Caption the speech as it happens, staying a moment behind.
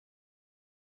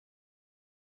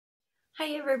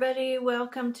Hi everybody,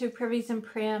 welcome to Privies and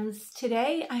Prims.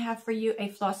 Today I have for you a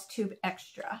floss tube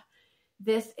extra.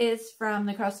 This is from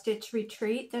the cross stitch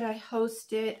retreat that I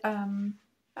hosted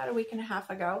about a week and a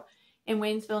half ago in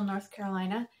Waynesville, North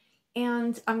Carolina.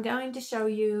 And I'm going to show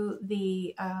you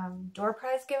the door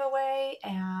prize giveaway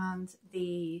and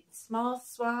the small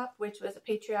swap, which was a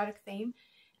patriotic theme.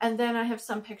 And then I have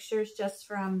some pictures just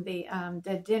from the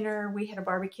dinner. We had a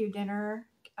barbecue dinner.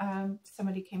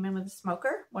 Somebody came in with a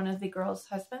smoker, one of the girls'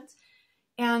 husbands,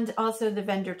 and also the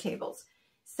vendor tables.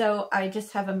 So I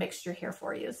just have a mixture here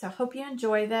for you. So I hope you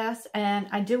enjoy this. And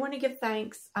I do want to give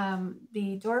thanks.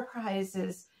 The door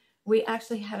prizes, we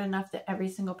actually had enough that every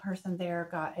single person there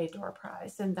got a door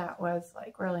prize. And that was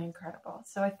like really incredible.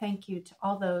 So I thank you to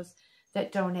all those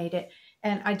that donated.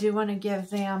 And I do want to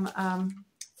give them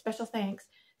special thanks.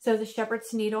 So the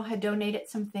Shepherd's Needle had donated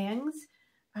some things.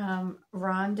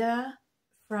 Rhonda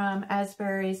from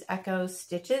Asbury's Echo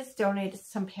Stitches donated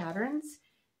some patterns.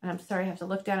 And I'm sorry, I have to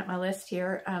look down at my list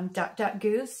here.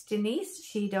 Goose, Denise,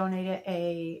 she donated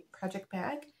a project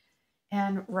bag.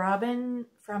 And Robin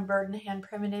from Bird in Hand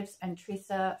Primitives and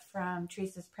Teresa from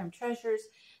Teresa's Prim Treasures,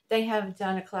 they have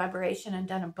done a collaboration and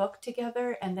done a book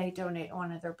together, and they donate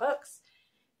one of their books.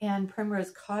 And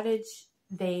Primrose Cottage,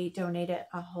 they donated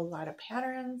a whole lot of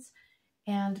patterns.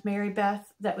 And Mary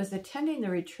Beth, that was attending the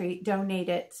retreat,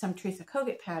 donated some Teresa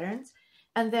Kogut patterns.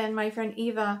 And then my friend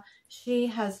Eva, she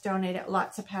has donated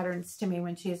lots of patterns to me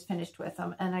when she is finished with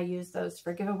them. And I use those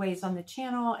for giveaways on the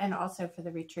channel and also for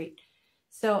the retreat.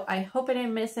 So I hope I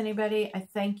didn't miss anybody. I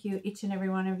thank you, each and every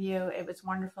one of you. It was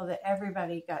wonderful that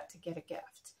everybody got to get a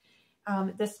gift.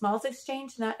 The Smalls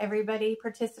Exchange, not everybody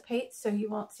participates, so you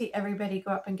won't see everybody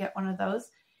go up and get one of those.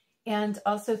 And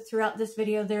also throughout this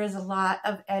video, there is a lot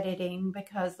of editing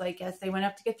because like as they went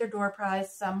up to get their door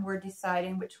prize, some were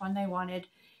deciding which one they wanted.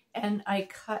 And I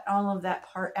cut all of that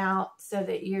part out so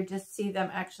that you just see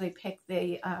them actually pick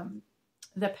the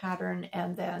pattern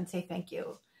and then say thank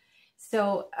you.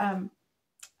 So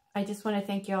I just want to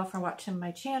thank you all for watching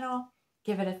my channel.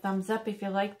 Give it a thumbs up if you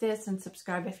like this and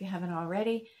subscribe if you haven't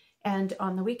already. And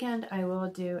on the weekend, I will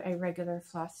do a regular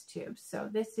floss tube. So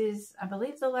this is, I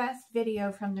believe, the last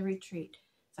video from the retreat.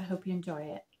 So I hope you enjoy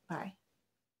it. Bye.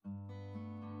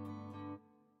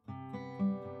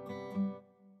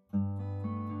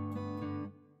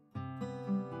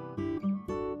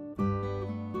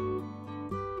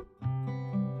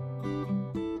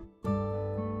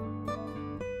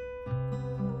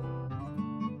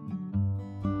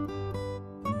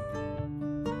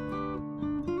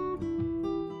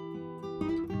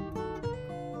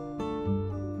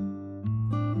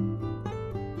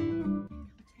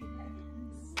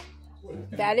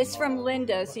 That is from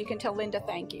Linda, so you can tell Linda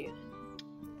thank you.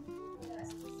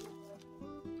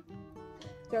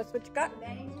 Show us what you got.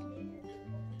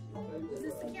 Is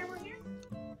this the camera here?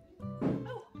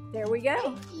 Oh, there we go.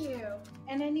 Thank you.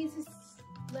 And I need to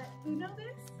let who know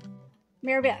this?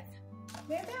 Mary Beth.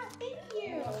 Mary Beth, thank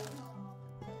you.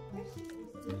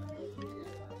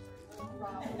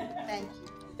 Thank you.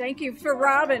 Thank you for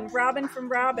Robin. Robin from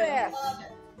Robin. Yes.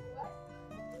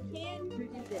 Who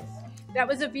did this? That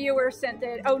was a viewer sent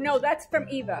it. Oh no, that's from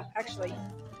Eva, actually.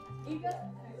 Eva?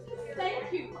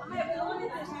 Thank you. I have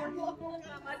wanted this for a long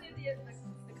time. I did the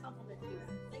compliment to you.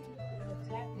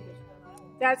 Thank you.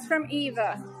 That's from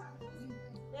Eva.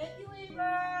 Thank you,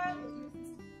 Eva.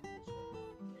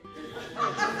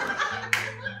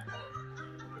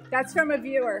 That's from a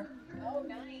viewer. Oh,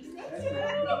 nice.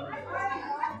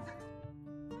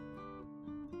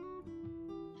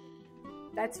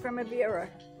 That's from a viewer.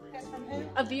 That's from who?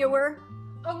 A viewer.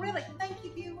 Oh, really? Thank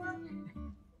you, viewer.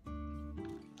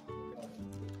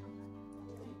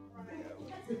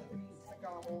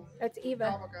 That's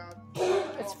Eva. Oh my God.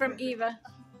 It's from Eva.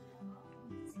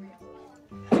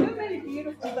 So many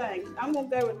beautiful things. I'm gonna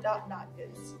go with Dot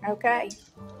Goose. Okay.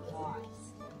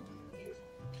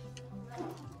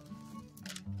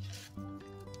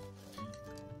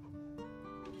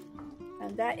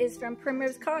 And that is from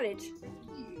Primrose Cottage.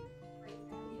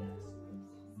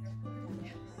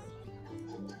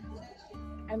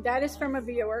 And that is from a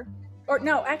viewer. Or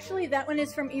no, actually that one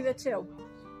is from Eva too.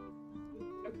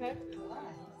 Okay.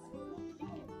 Can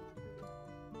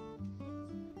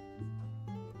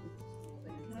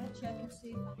I check and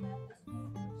see if I have this?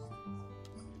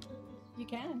 You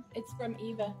can. It's from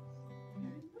Eva.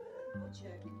 I'll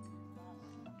check.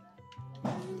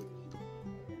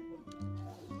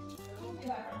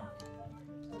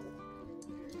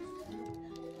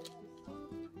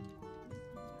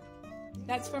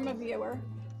 That's from a viewer.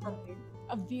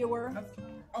 A viewer.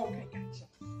 Okay, gotcha.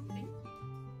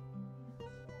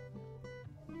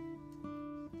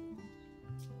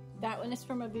 That one is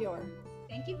from a viewer.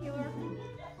 Thank you, viewer.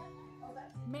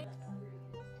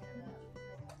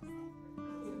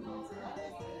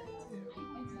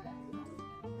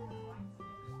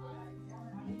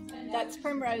 That's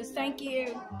Primrose. Thank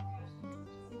you.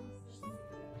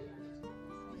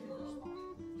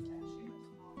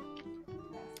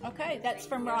 Okay, that's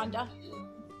from Rhonda.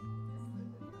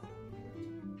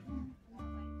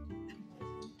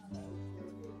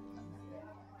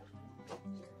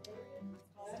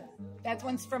 That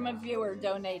one's from a viewer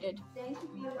donated. Thank you,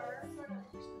 viewer.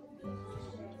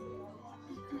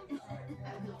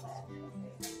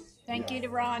 Thank you to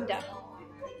Rhonda.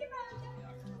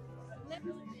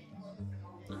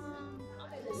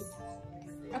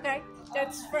 Okay,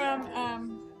 that's from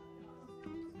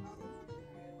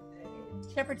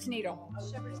Shepherd's Needle.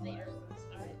 Shepherd's Needle.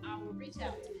 All right, I will reach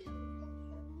out to you.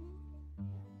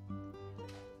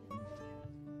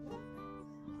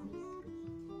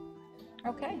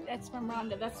 Okay, that's from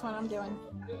Rhonda. That's what I'm doing.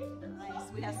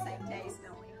 Nice. We have same days,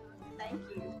 don't we? Thank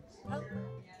you.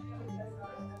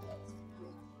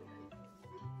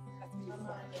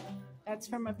 That's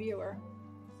from a viewer.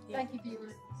 Thank you,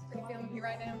 viewers. Pretty feeling you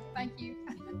right now. Thank you.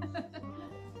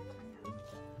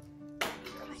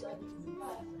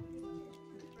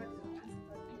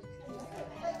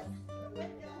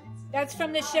 That's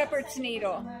from the Shepherd's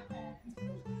Needle. Oh,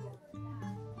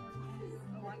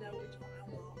 I know which one I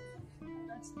want.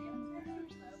 That's the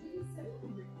pictures, though.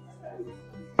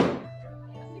 I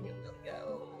think it will go.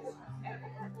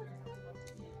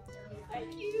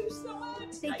 Thank you so much. I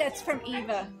think that's from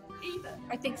Eva. Eva.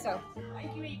 I think so.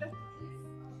 Thank you, Eva.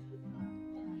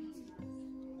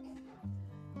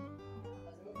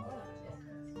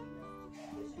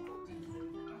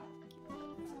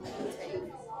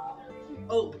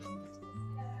 Oh.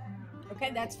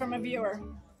 Okay, that's from a viewer.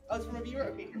 Oh, it's from a viewer?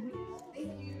 Okay.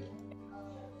 Thank you.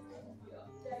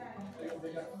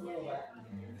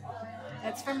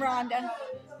 That's from Rhonda.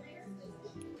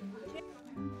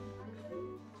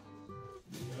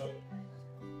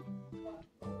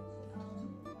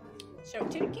 Show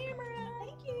it to the camera.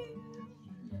 Thank you.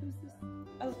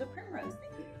 Oh, the Primrose.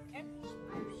 Thank you. Okay.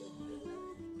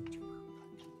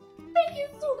 Thank you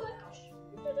so much.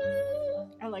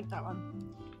 I like that one.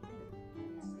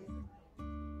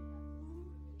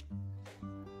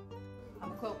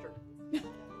 I'm a quilter. Oh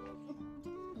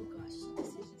gosh.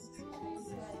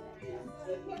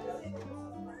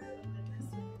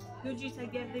 Who'd you say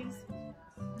give these?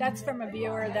 That's from a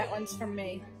viewer. That one's from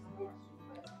me.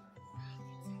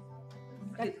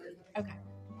 Okay.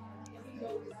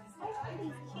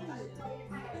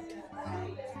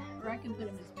 Or I can put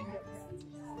him as fingerprints.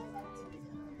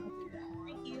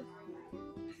 Thank you.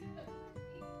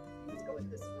 Let's go with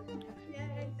this one.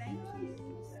 Yay, thank you.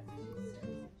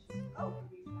 Oh.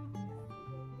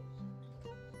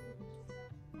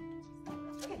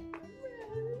 Okay.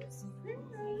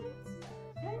 Primrose.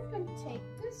 I'm going to take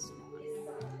this one.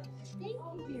 Thank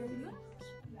you very much.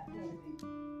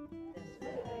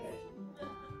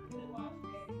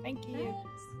 Thank you.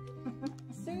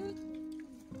 Sue.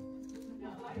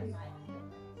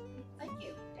 Thank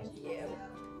you. Thank you.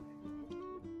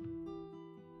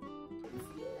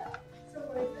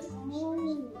 Oh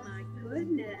my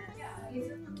goodness.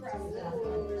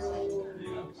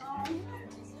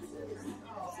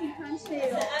 Sometimes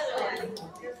feel.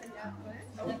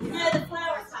 No, the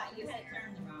flower pot, you had it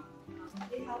turned wrong.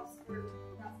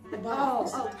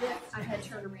 Oh, yes, I had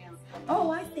turned around. Oh,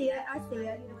 I see it. I see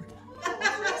it.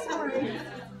 Sorry.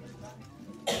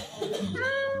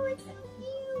 Oh, it's so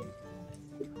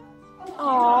cute.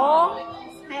 Aww.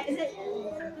 Is it?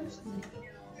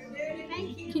 Thank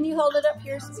you. Can you hold it up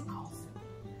here?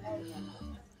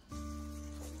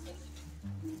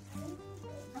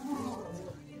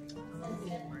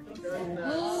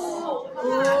 Oh.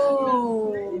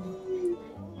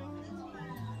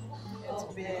 It's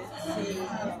Betsy.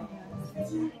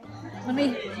 Let me.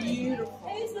 Beautiful.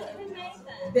 Who made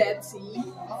that? Betsy.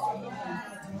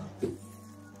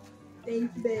 Thank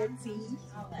you, Betsy.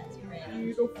 Oh, that's great.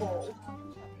 Beautiful.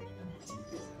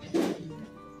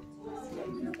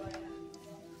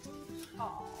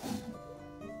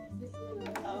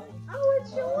 Oh,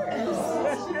 it's yours.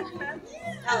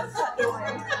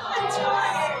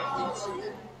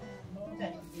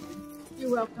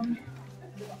 You're welcome.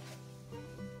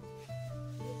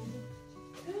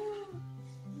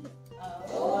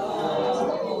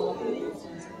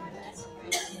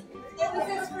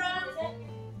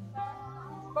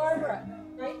 Barbara,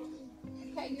 right?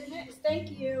 Okay, you're next.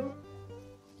 Thank you.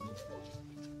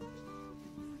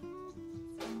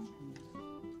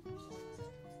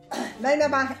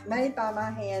 Made by my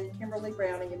hand, Kimberly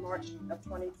Browning, in March of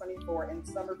 2024 in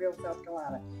Summerville, South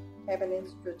Carolina. Cabin and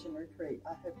Stretch and Retreat.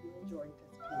 I hope you enjoyed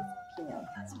this piece, Kim.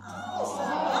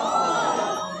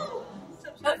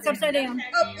 Oh, it's upside down.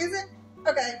 Oh, is it?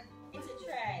 Okay. It's a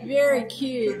tray. Very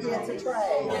cute. Yeah, it's a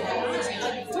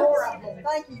tray. Adorable.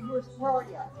 Thank you. Where are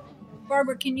you?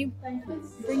 Barbara, can you bring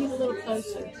it a little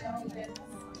closer?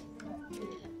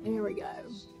 There we go.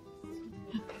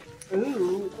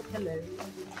 Ooh, hello.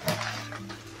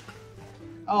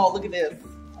 Oh, look at this.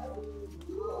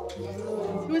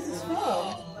 Who is this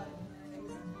from?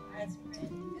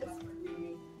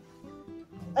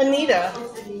 Anita.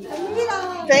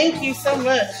 Anita. Thank you so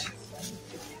much.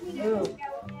 Ooh.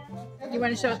 You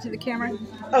want to show it to the camera?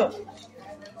 Oh.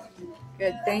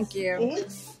 Good, thank you. Mm-hmm.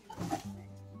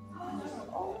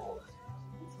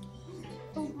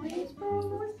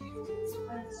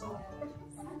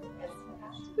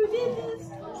 Who did this?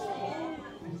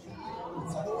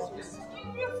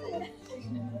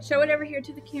 Show it over here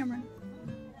to the camera.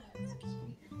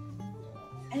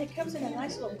 And it comes in a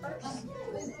nice little purse.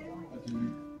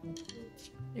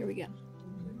 There we go.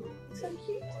 So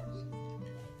cute.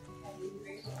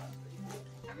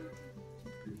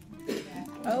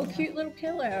 Oh, cute little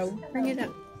pillow. Bring it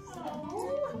up.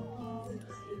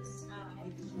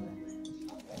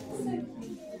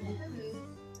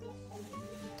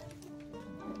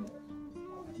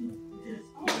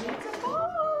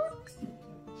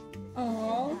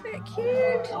 Oh, isn't that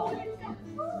cute?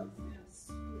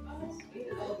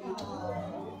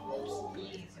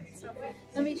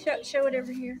 Let me show it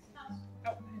over here.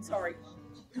 Oh, sorry.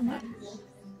 Come on.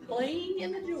 Bling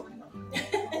in the jewelry.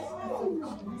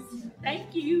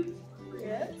 Thank you.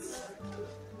 Yes.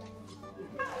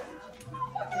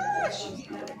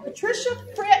 Patricia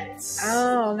Fritz.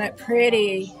 Oh, that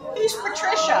pretty. Who's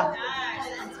Patricia?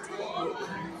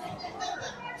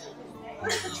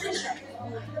 Where's Patricia?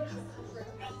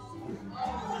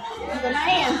 The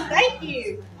man. Thank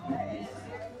you.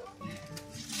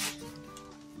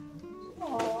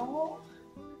 Aww.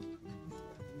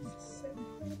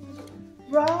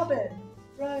 Robin.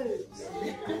 Rose.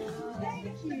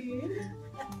 Thank you.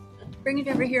 Bring it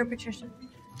over here, Patricia.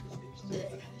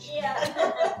 Yeah.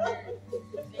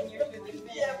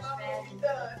 Yeah, Mommy's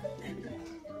done.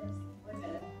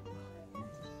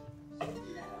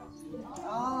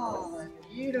 Oh,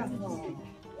 beautiful.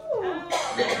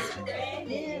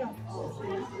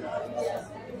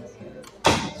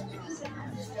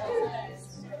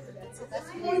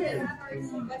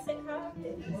 What's it called?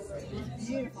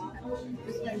 Beautiful.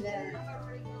 This one there.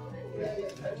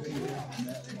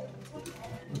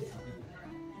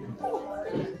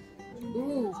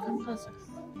 Ooh, come closer.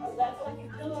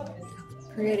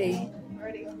 Pretty.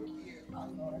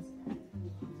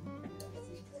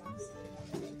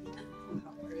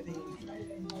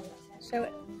 Show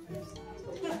it.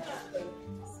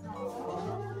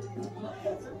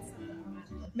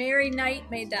 Mary Knight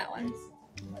made that one.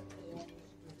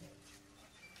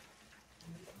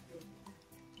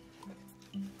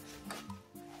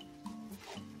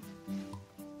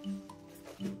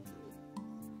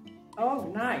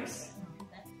 Oh, nice.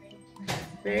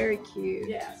 Very cute.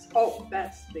 Yes. Oh,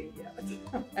 that's the.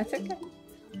 That's okay.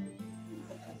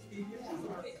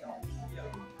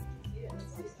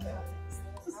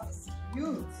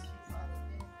 Huge.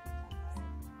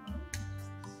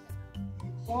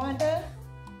 Wanda,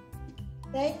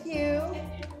 thank you.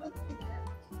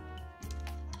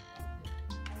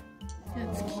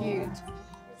 That's cute.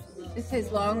 It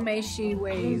says, "Long may she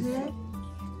wave."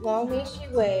 Long may she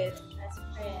wave. That's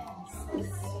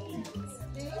Prince.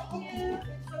 Thank you.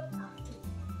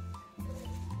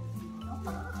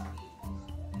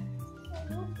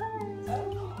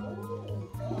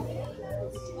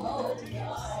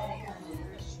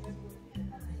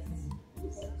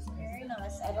 Very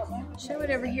nice. I don't know. Show it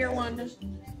over here, Wanda.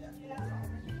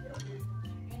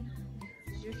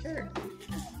 Your shirt.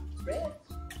 Red.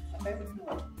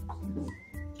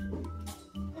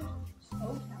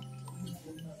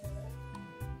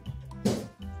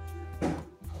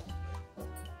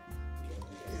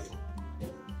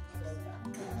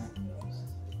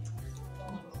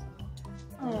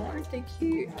 Oh, aren't they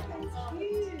cute?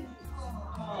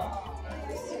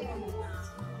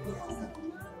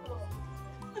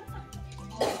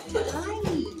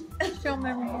 Show them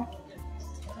over here.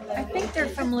 I think they're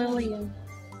from Lillian.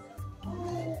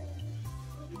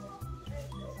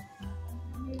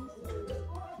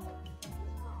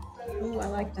 Ooh, I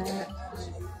like that.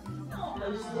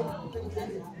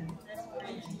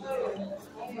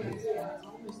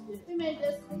 Who made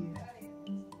this?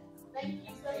 Thank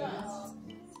you so much.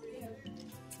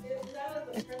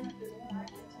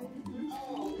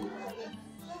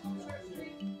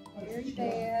 Very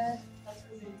bad.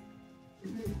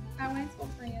 Oh, it's for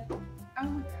friend. Oh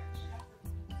my gosh.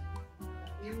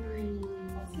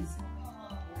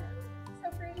 So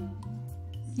pretty.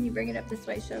 Can you bring it up this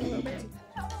way, show a little bit?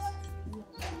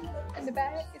 And the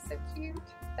back is so cute.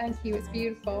 Thank you. It's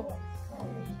beautiful.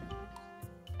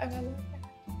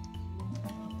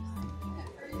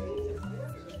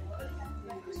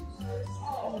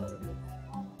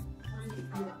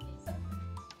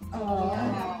 Oh, I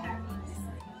love that.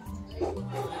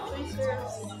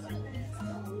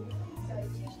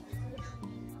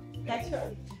 That's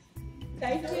her.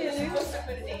 Thank you.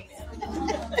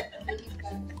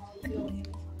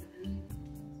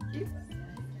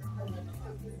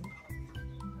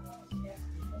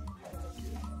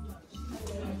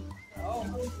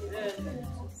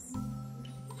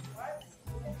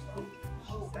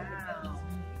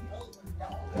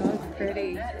 That's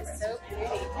pretty. That is so pretty.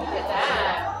 Look at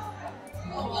that.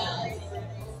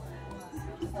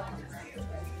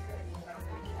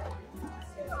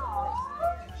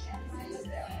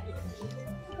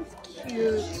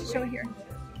 Cute. Show it here.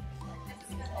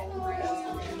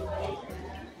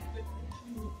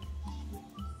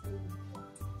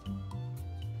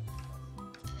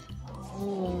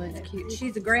 Oh, that's cute.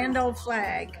 She's a grand old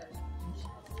flag.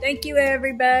 Thank you,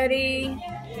 everybody.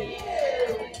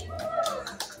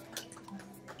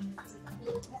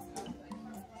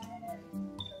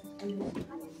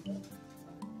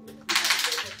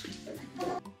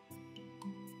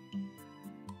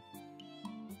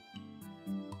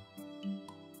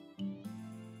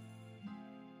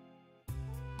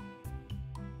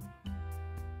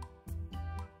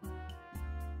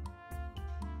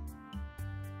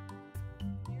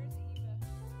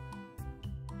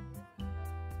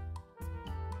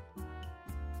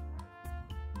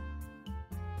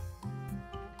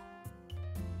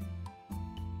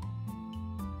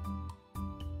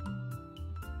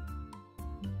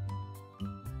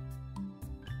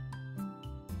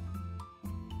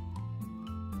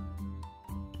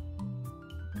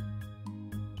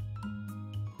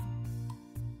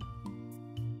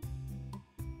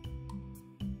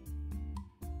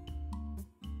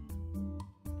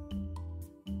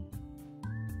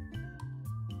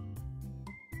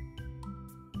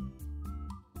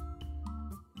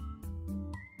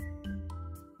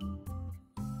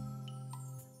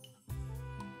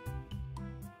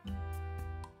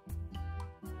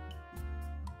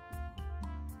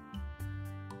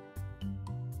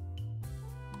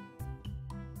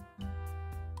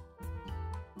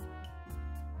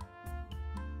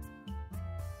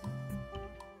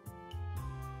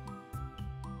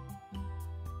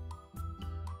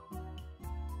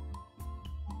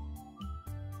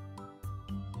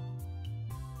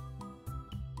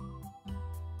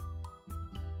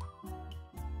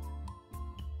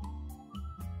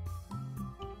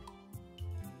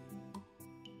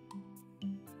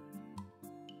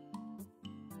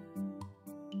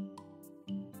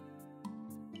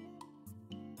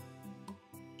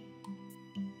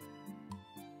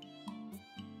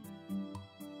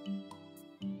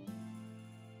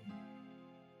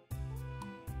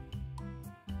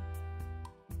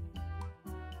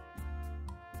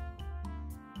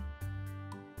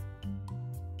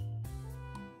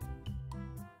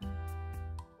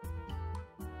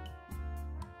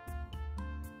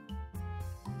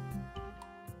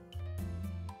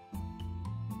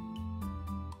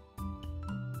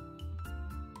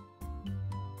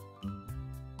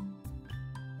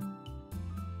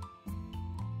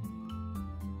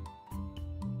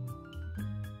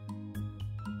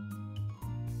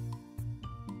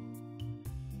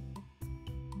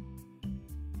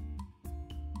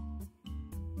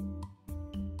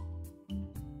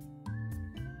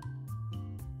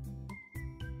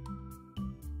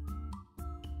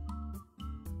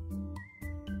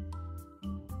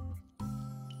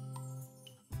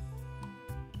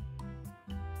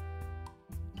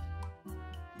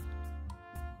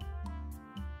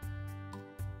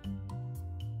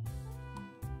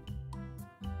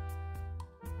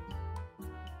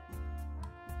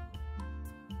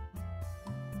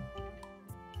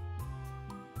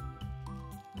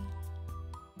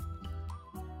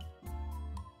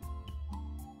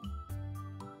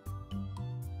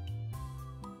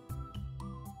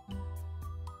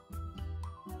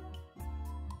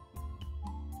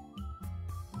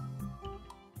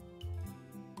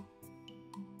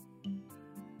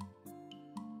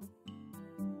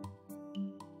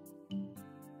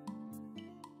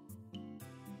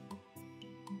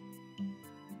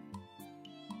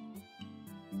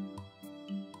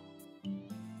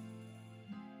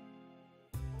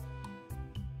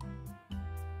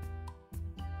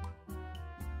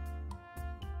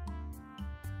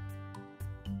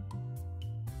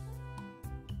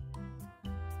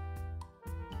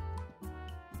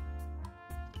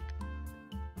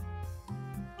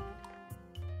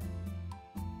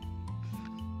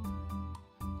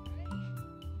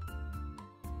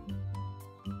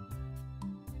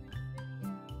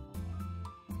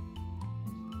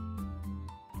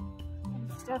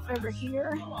 stuff over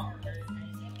here.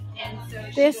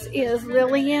 This is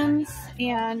Lillian's,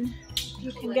 and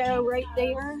you can go right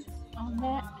there on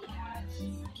that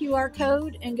QR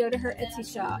code and go to her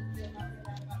Etsy shop.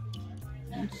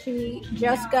 And she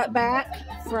just got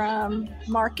back from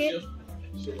market,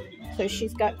 so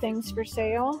she's got things for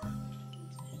sale.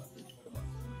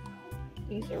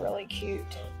 These are really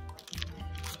cute.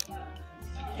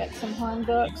 Got some horn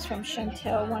books from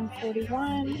Chantel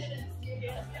 141.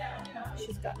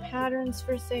 She's got patterns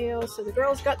for sale, so the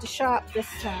girls got to shop this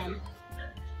time.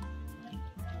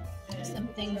 Some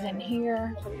things in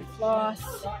here for your floss.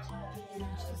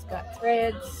 She's got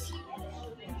threads.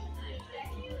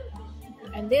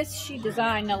 And this she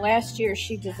designed. Now last year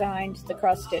she designed the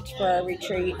cross stitch for our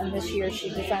retreat, and this year she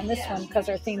designed this one because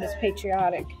our theme is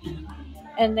patriotic.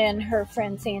 And then her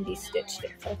friend Sandy stitched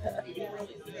it for her.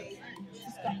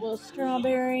 She's got little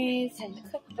strawberries and the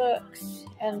cookbooks.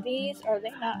 And these, are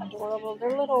they not adorable?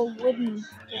 They're little wooden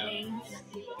things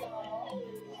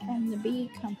from the Bee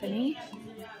Company.